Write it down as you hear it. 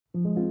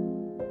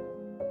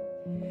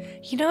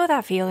You know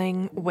that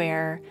feeling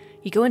where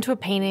you go into a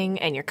painting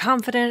and you're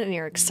confident and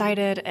you're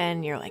excited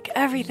and you're like,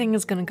 everything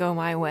is gonna go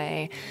my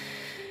way.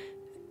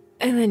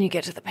 And then you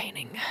get to the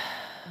painting.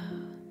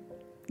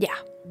 Yeah,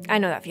 I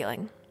know that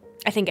feeling.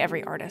 I think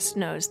every artist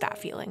knows that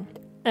feeling.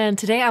 And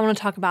today I want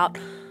to talk about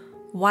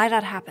why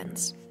that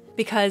happens.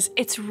 Because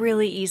it's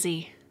really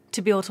easy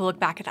to be able to look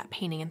back at that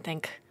painting and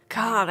think,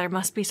 God, there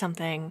must be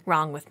something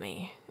wrong with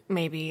me.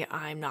 Maybe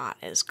I'm not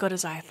as good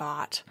as I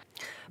thought.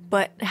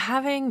 But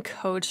having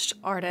coached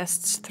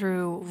artists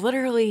through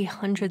literally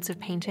hundreds of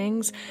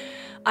paintings,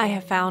 I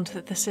have found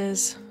that this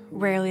is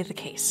rarely the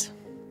case.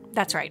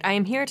 That's right, I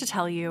am here to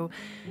tell you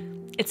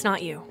it's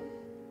not you.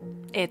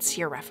 It's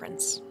your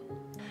reference.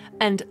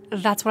 And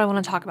that's what I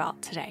want to talk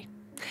about today.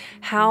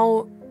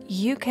 How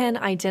you can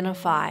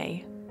identify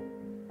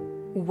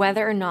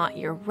whether or not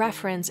your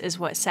reference is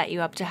what set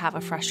you up to have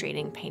a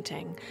frustrating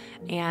painting,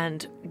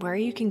 and where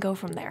you can go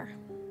from there.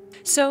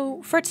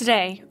 So for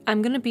today,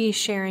 I'm going to be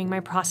sharing my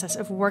process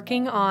of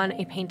working on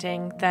a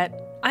painting that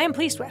I am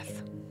pleased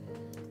with.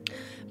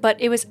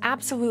 But it was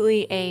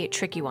absolutely a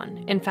tricky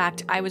one. In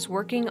fact, I was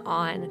working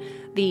on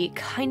the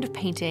kind of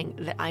painting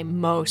that I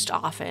most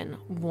often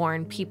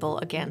warn people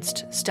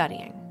against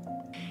studying.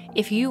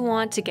 If you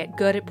want to get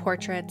good at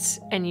portraits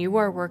and you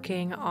are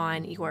working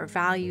on your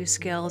value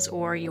skills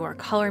or your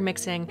color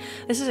mixing,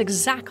 this is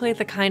exactly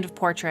the kind of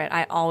portrait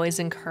I always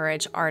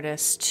encourage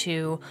artists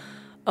to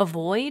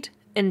avoid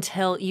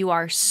until you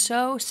are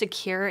so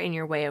secure in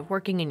your way of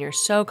working and you're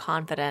so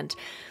confident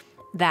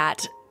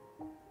that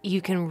you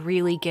can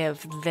really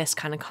give this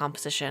kind of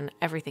composition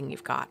everything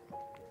you've got.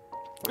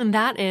 And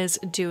that is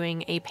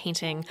doing a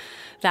painting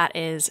that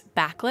is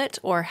backlit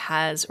or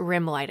has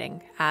rim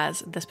lighting,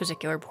 as this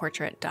particular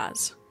portrait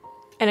does.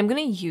 And I'm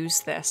going to use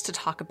this to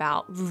talk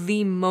about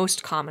the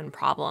most common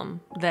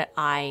problem that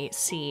I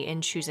see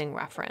in choosing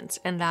reference,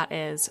 and that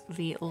is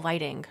the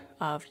lighting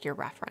of your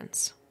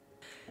reference.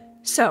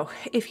 So,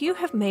 if you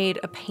have made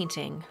a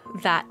painting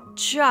that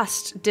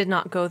just did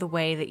not go the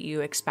way that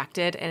you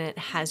expected and it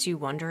has you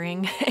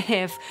wondering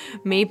if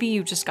maybe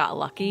you just got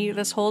lucky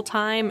this whole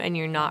time and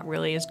you're not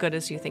really as good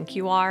as you think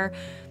you are,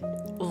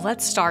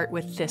 let's start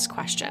with this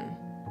question.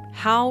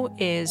 How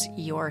is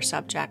your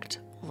subject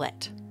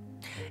lit?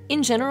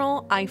 In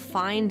general, I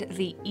find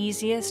the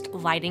easiest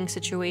lighting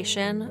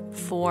situation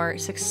for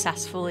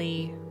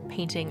successfully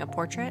painting a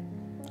portrait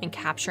and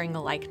capturing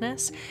a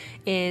likeness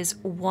is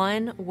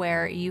one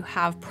where you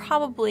have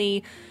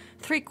probably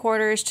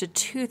 3/4 to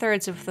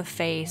 2/3 of the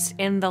face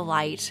in the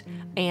light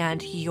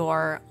and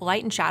your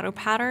light and shadow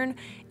pattern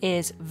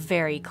is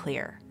very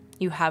clear.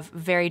 You have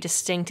very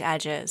distinct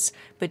edges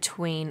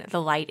between the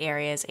light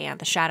areas and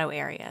the shadow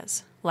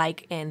areas,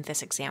 like in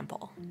this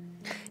example.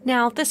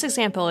 Now, this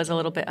example is a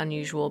little bit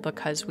unusual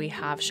because we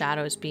have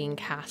shadows being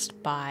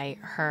cast by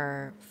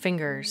her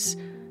fingers,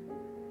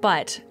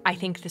 but I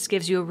think this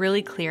gives you a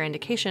really clear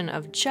indication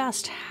of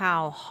just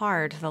how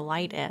hard the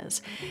light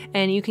is.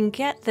 And you can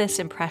get this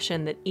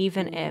impression that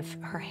even if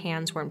her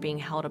hands weren't being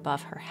held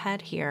above her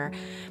head here,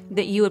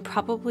 that you would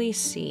probably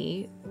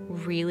see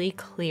really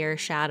clear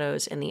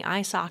shadows in the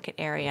eye socket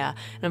area.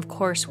 And of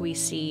course, we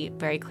see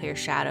very clear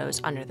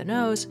shadows under the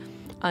nose,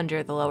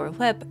 under the lower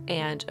lip,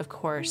 and of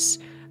course,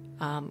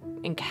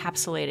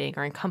 encapsulating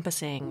or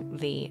encompassing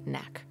the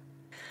neck.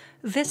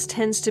 This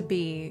tends to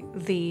be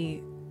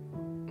the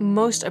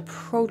most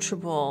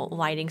approachable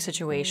lighting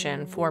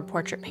situation for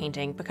portrait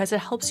painting because it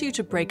helps you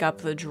to break up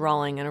the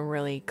drawing in a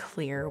really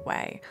clear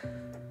way.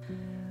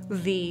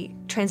 The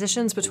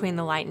transitions between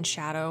the light and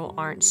shadow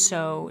aren't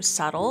so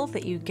subtle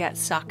that you get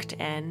sucked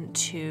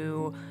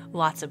into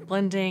lots of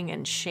blending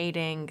and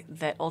shading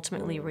that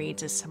ultimately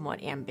reads as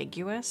somewhat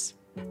ambiguous.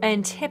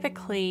 And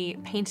typically,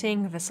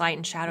 painting this light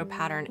and shadow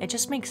pattern, it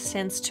just makes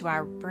sense to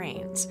our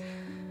brains.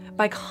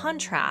 By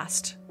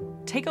contrast,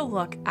 take a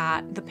look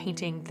at the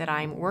painting that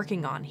I'm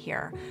working on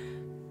here.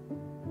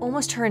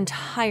 Almost her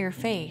entire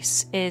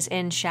face is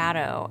in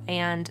shadow,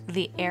 and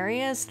the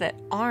areas that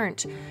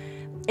aren't,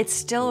 it's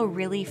still a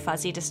really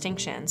fuzzy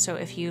distinction. So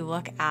if you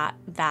look at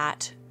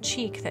that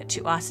cheek that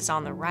to us is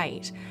on the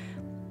right,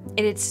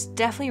 it's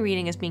definitely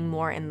reading as being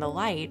more in the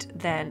light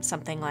than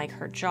something like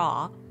her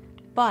jaw,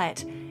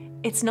 but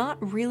it's not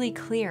really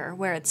clear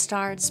where it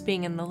starts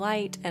being in the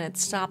light and it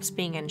stops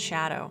being in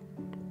shadow.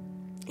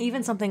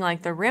 Even something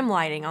like the rim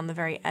lighting on the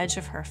very edge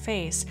of her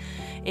face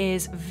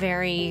is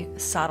very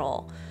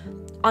subtle.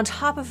 On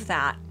top of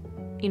that,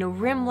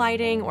 rim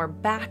lighting or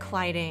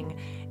backlighting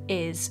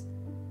is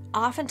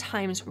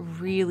oftentimes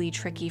really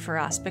tricky for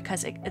us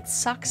because it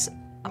sucks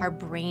our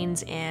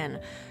brains in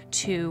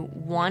to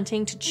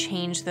wanting to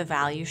change the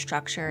value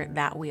structure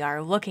that we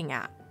are looking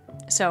at.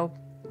 So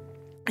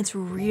it's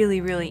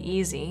really, really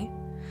easy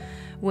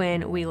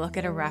when we look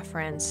at a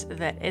reference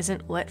that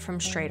isn't lit from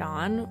straight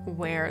on,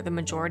 where the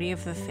majority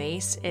of the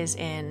face is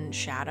in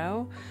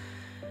shadow,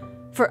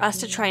 for us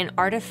to try and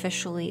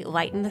artificially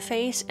lighten the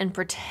face and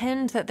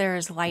pretend that there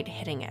is light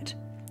hitting it.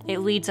 It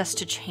leads us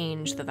to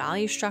change the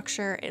value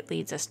structure. It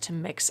leads us to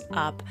mix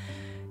up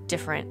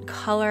different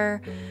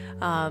color.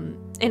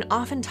 And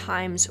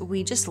oftentimes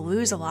we just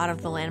lose a lot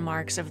of the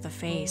landmarks of the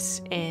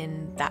face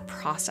in that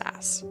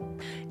process.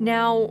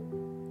 Now,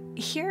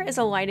 here is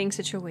a lighting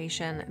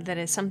situation that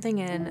is something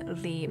in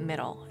the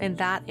middle, and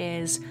that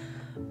is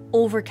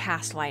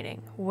overcast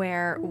lighting,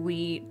 where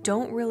we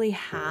don't really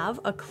have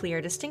a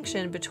clear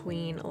distinction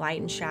between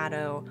light and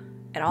shadow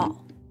at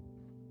all.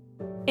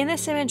 In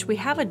this image, we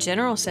have a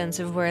general sense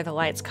of where the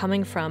light's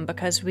coming from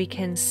because we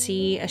can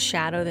see a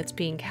shadow that's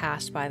being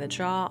cast by the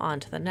jaw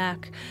onto the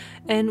neck,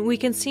 and we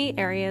can see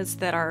areas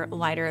that are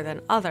lighter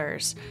than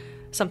others.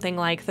 Something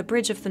like the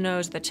bridge of the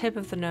nose, the tip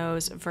of the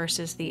nose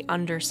versus the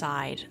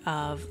underside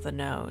of the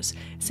nose.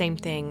 Same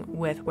thing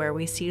with where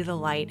we see the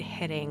light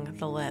hitting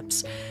the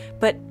lips.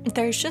 But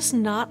there's just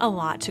not a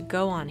lot to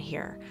go on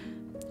here.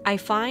 I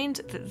find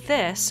that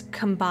this,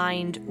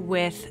 combined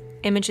with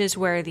images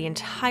where the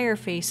entire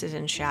face is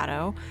in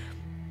shadow,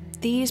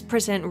 these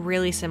present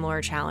really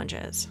similar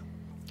challenges.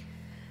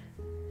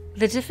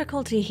 The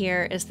difficulty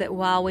here is that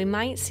while we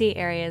might see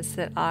areas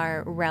that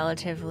are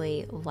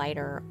relatively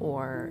lighter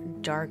or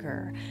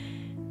darker,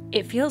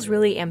 it feels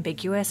really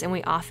ambiguous, and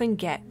we often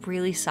get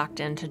really sucked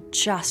into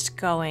just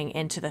going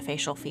into the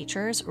facial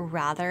features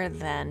rather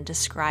than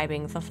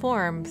describing the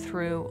form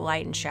through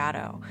light and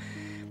shadow.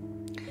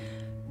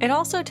 It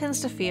also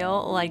tends to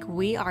feel like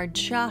we are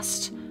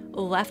just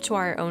left to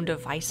our own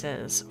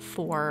devices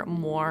for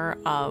more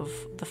of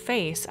the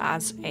face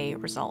as a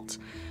result.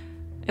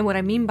 And what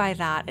I mean by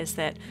that is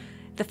that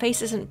the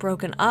face isn't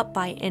broken up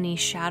by any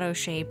shadow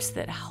shapes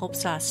that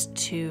helps us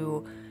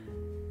to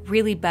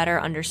really better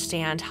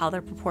understand how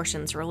their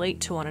proportions relate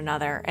to one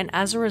another. And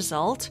as a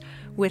result,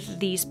 with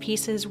these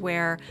pieces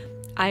where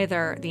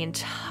either the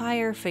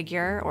entire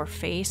figure or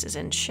face is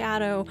in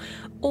shadow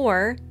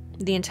or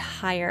the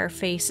entire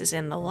face is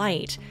in the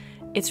light,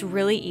 it's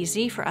really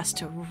easy for us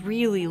to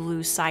really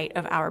lose sight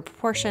of our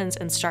proportions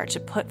and start to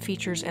put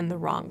features in the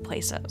wrong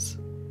places.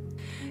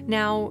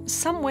 Now,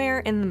 somewhere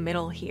in the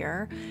middle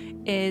here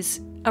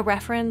is a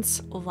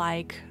reference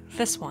like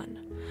this one,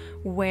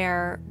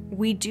 where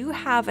we do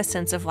have a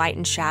sense of light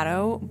and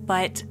shadow,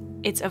 but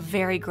it's a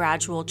very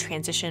gradual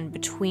transition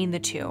between the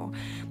two.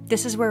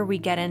 This is where we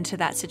get into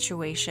that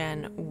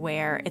situation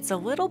where it's a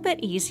little bit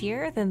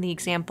easier than the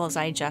examples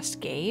I just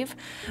gave,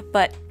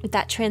 but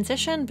that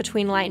transition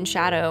between light and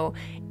shadow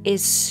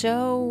is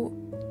so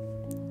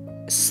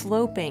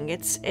sloping,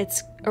 it's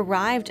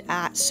arrived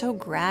at so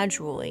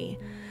gradually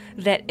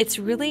that it's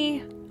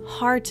really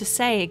hard to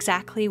say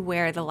exactly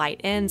where the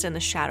light ends and the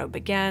shadow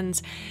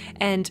begins,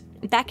 and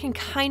that can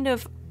kind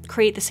of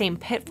create the same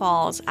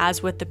pitfalls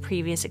as with the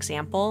previous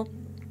example.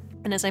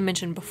 And as I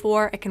mentioned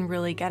before, it can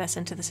really get us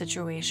into the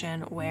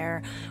situation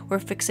where we're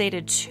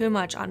fixated too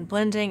much on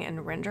blending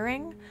and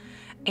rendering,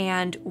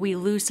 and we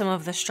lose some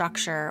of the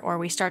structure, or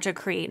we start to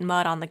create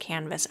mud on the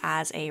canvas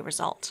as a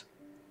result.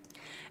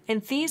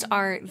 And these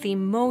are the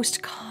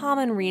most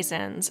common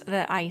reasons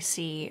that I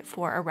see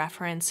for a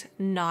reference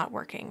not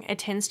working. It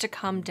tends to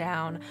come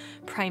down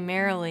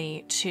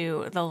primarily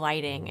to the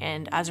lighting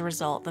and, as a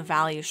result, the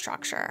value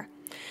structure.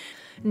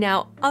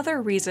 Now,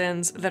 other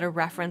reasons that a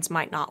reference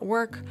might not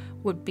work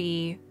would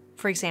be,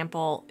 for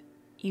example,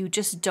 you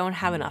just don't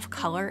have enough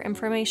color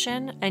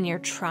information and you're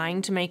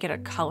trying to make it a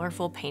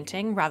colorful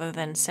painting rather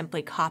than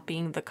simply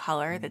copying the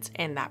color that's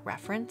in that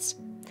reference.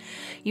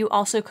 You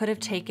also could have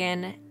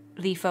taken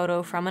the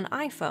photo from an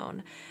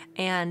iPhone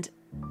and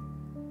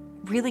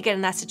really get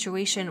in that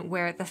situation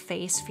where the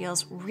face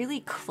feels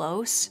really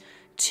close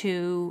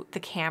to the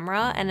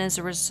camera, and as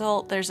a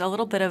result, there's a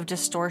little bit of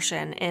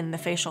distortion in the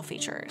facial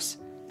features.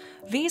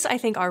 These, I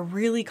think, are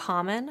really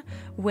common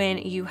when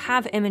you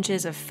have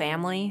images of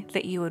family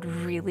that you would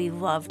really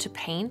love to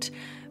paint,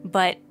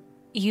 but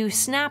you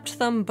snapped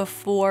them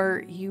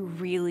before you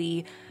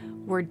really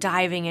were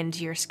diving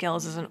into your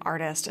skills as an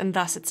artist, and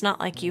thus it's not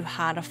like you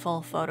had a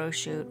full photo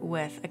shoot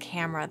with a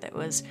camera that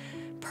was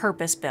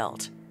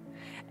purpose-built.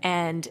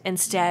 And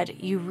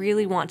instead, you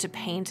really want to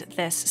paint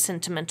this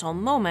sentimental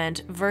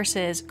moment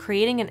versus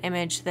creating an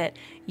image that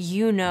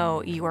you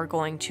know you are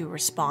going to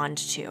respond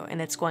to,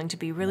 and it's going to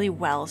be really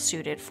well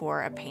suited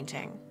for a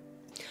painting.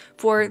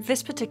 For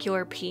this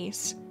particular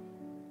piece,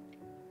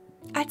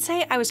 I'd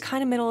say I was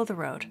kind of middle of the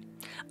road.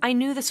 I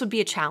knew this would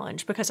be a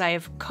challenge because I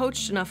have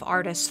coached enough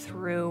artists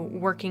through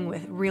working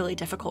with really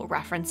difficult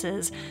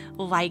references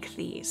like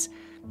these.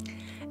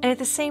 And at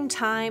the same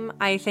time,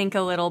 I think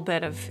a little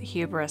bit of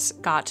hubris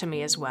got to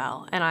me as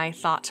well, and I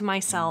thought to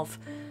myself,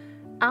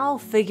 I'll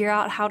figure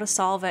out how to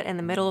solve it in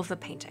the middle of the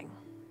painting.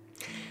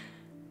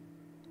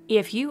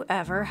 If you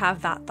ever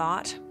have that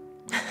thought,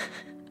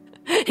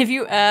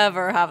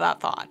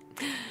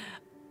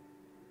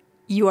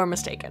 you are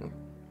mistaken.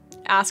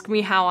 Ask me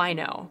how I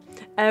know.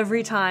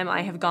 Every time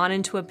I have gone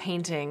into a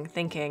painting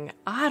thinking,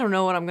 I don't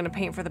know what I'm going to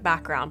paint for the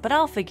background, but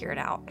I'll figure it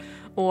out.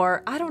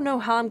 Or I don't know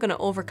how I'm going to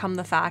overcome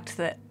the fact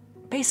that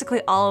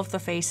basically all of the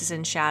face is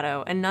in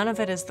shadow and none of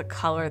it is the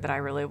color that I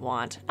really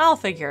want. I'll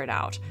figure it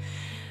out.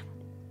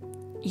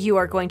 You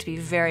are going to be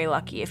very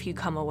lucky if you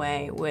come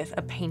away with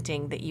a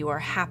painting that you are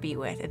happy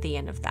with at the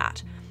end of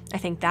that. I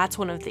think that's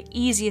one of the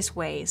easiest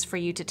ways for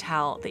you to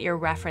tell that your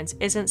reference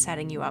isn't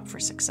setting you up for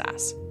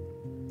success.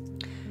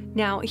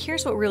 Now,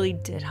 here's what really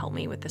did help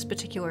me with this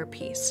particular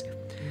piece.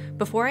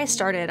 Before I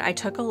started, I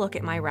took a look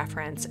at my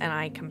reference and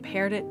I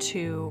compared it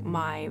to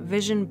my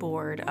vision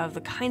board of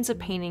the kinds of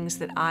paintings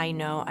that I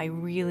know I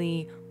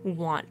really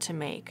want to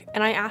make.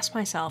 And I asked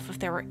myself if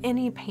there were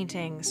any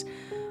paintings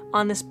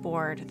on this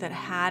board that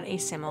had a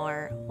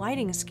similar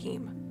lighting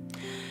scheme.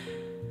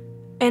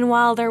 And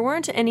while there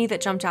weren't any that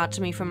jumped out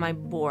to me from my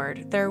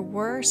board, there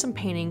were some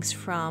paintings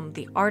from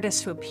the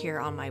artists who appear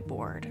on my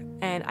board.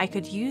 And I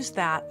could use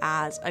that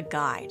as a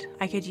guide.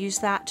 I could use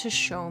that to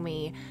show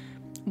me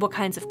what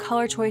kinds of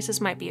color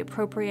choices might be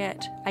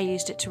appropriate. I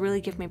used it to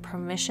really give me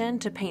permission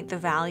to paint the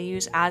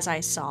values as I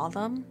saw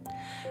them.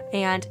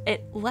 And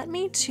it led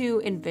me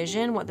to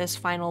envision what this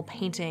final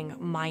painting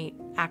might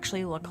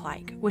actually look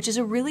like, which is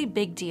a really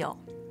big deal.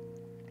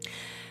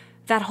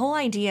 That whole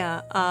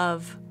idea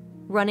of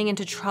running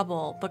into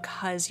trouble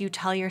because you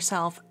tell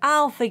yourself,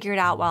 I'll figure it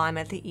out while I'm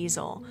at the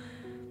easel.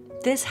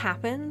 This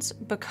happens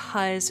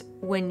because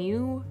when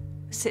you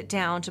sit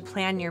down to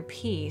plan your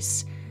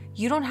piece,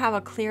 you don't have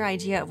a clear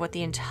idea of what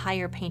the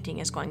entire painting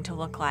is going to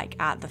look like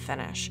at the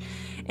finish.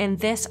 And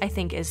this, I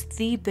think, is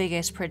the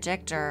biggest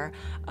predictor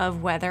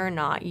of whether or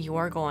not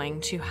you're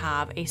going to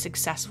have a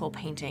successful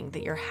painting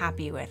that you're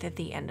happy with at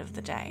the end of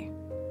the day.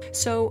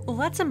 So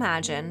let's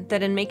imagine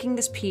that in making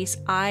this piece,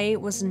 I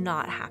was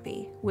not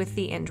happy with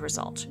the end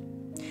result.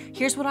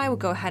 Here's what I would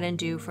go ahead and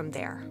do from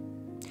there.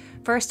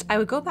 First, I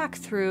would go back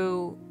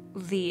through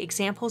the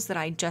examples that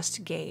I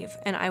just gave,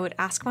 and I would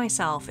ask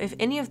myself if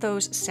any of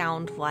those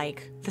sound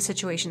like the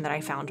situation that I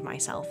found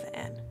myself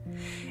in.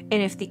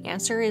 And if the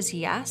answer is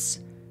yes,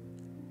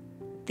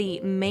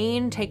 the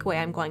main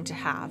takeaway I'm going to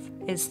have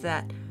is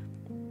that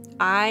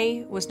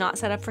I was not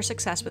set up for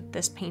success with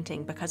this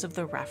painting because of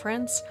the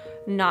reference,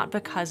 not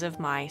because of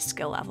my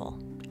skill level.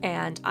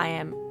 And I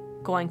am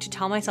going to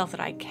tell myself that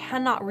I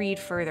cannot read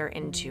further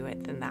into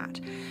it than that,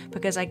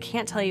 because I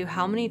can't tell you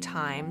how many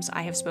times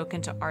I have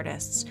spoken to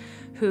artists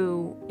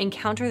who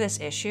encounter this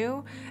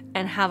issue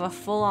and have a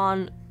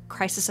full-on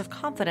crisis of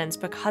confidence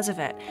because of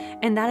it,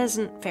 and that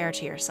isn't fair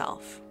to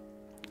yourself.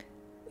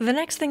 The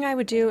next thing I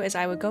would do is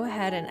I would go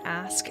ahead and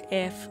ask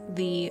if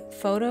the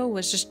photo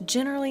was just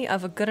generally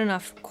of a good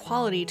enough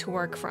quality to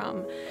work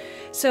from.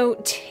 So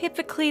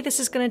typically this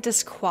is going to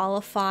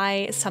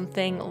disqualify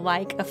something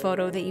like a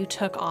photo that you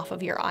took off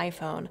of your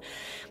iPhone.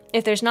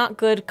 If there's not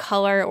good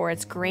color, or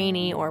it's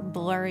grainy or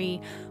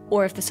blurry,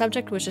 or if the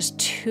subject was just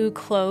too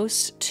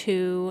close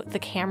to the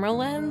camera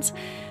lens,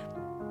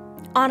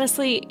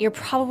 honestly, you're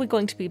probably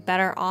going to be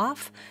better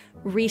off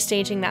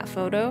restaging that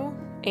photo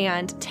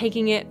and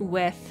taking it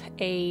with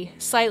a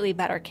slightly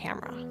better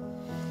camera.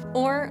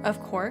 Or, of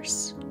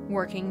course,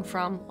 working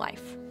from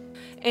life.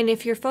 And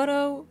if your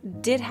photo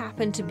did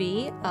happen to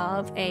be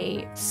of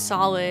a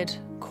solid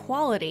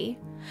quality,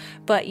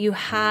 but you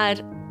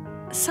had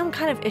some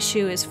kind of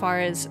issue as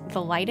far as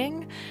the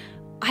lighting,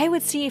 I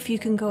would see if you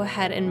can go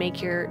ahead and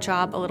make your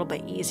job a little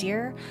bit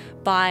easier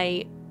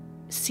by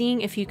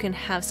seeing if you can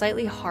have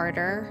slightly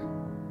harder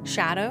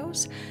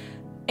shadows,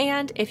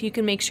 and if you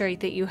can make sure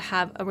that you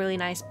have a really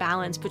nice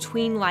balance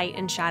between light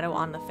and shadow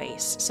on the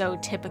face. So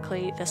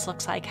typically this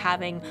looks like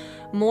having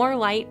more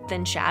light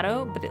than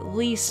shadow, but at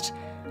least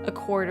a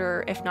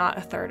quarter, if not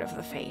a third of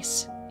the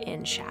face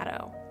in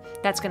shadow.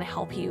 That's going to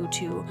help you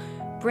to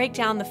break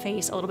down the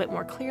face a little bit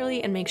more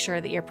clearly and make sure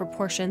that your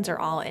proportions are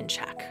all in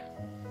check.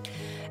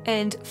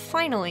 And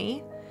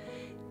finally,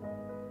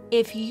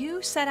 if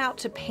you set out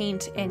to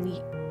paint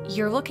and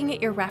you're looking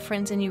at your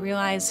reference and you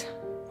realize,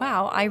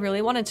 wow, I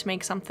really wanted to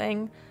make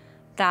something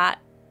that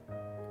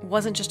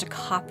wasn't just a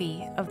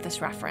copy of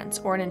this reference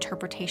or an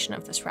interpretation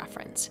of this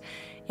reference.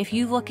 If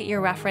you look at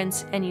your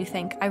reference and you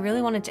think, I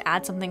really wanted to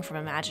add something from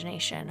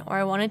imagination, or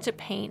I wanted to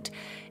paint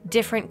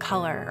different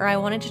color, or I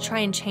wanted to try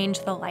and change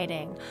the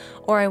lighting,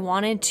 or I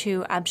wanted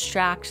to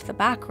abstract the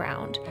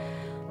background,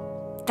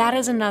 that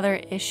is another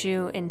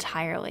issue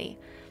entirely.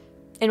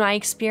 In my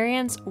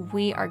experience,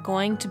 we are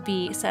going to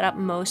be set up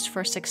most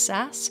for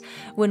success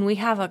when we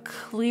have a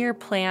clear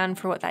plan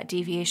for what that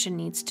deviation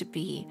needs to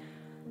be.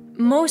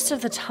 Most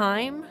of the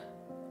time,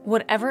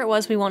 whatever it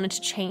was we wanted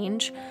to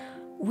change,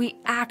 we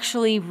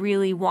actually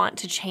really want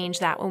to change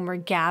that when we're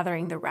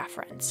gathering the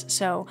reference.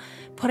 So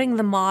putting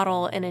the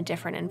model in a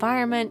different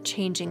environment,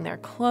 changing their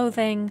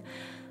clothing,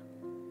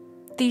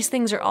 these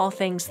things are all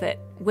things that,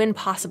 when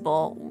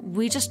possible,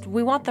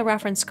 we want the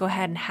reference to go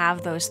ahead and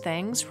have those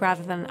things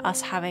rather than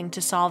us having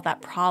to solve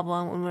that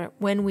problem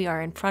when we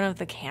are in front of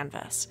the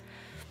canvas.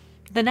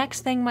 The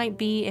next thing might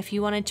be if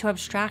you wanted to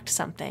abstract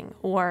something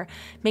or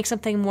make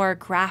something more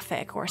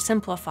graphic or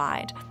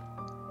simplified.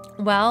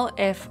 Well,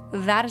 if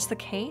that is the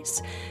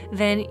case,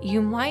 then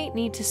you might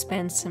need to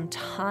spend some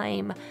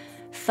time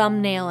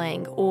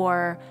thumbnailing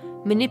or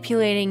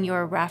manipulating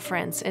your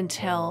reference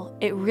until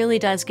it really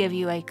does give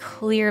you a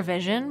clear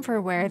vision for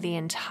where the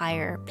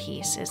entire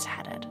piece is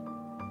headed.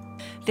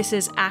 This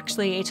is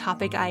actually a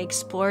topic I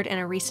explored in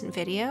a recent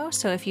video,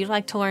 so if you'd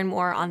like to learn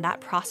more on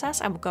that process,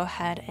 I will go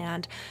ahead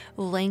and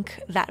link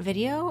that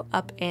video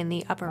up in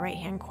the upper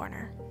right-hand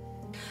corner.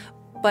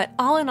 But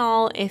all in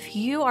all, if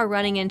you are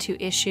running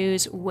into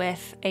issues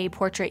with a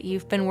portrait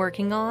you've been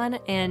working on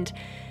and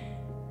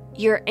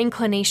your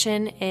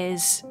inclination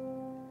is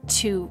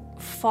to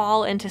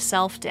fall into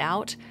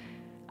self-doubt,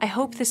 I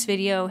hope this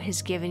video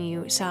has given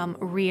you some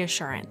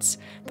reassurance,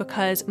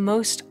 because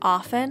most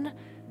often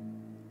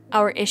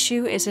our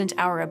issue isn't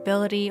our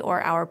ability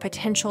or our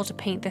potential to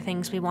paint the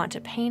things we want to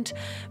paint,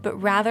 but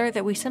rather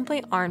that we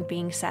simply aren't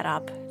being set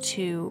up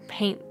to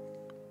paint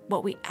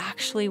what we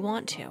actually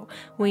want to.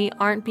 We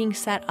aren't being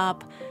set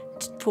up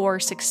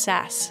for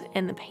success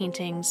in the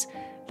paintings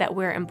that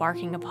we're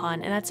embarking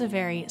upon, and that's a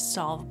very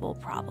solvable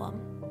problem.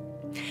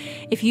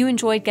 If you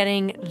enjoyed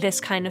getting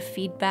this kind of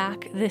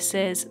feedback, this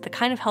is the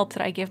kind of help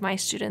that I give my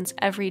students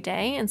every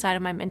day inside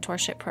of my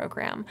mentorship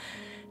program.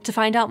 To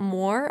find out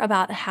more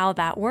about how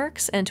that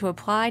works and to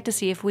apply to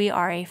see if we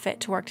are a fit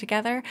to work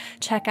together,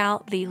 check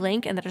out the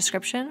link in the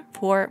description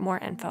for more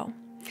info.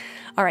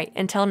 All right,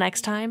 until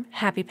next time,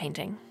 happy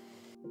painting.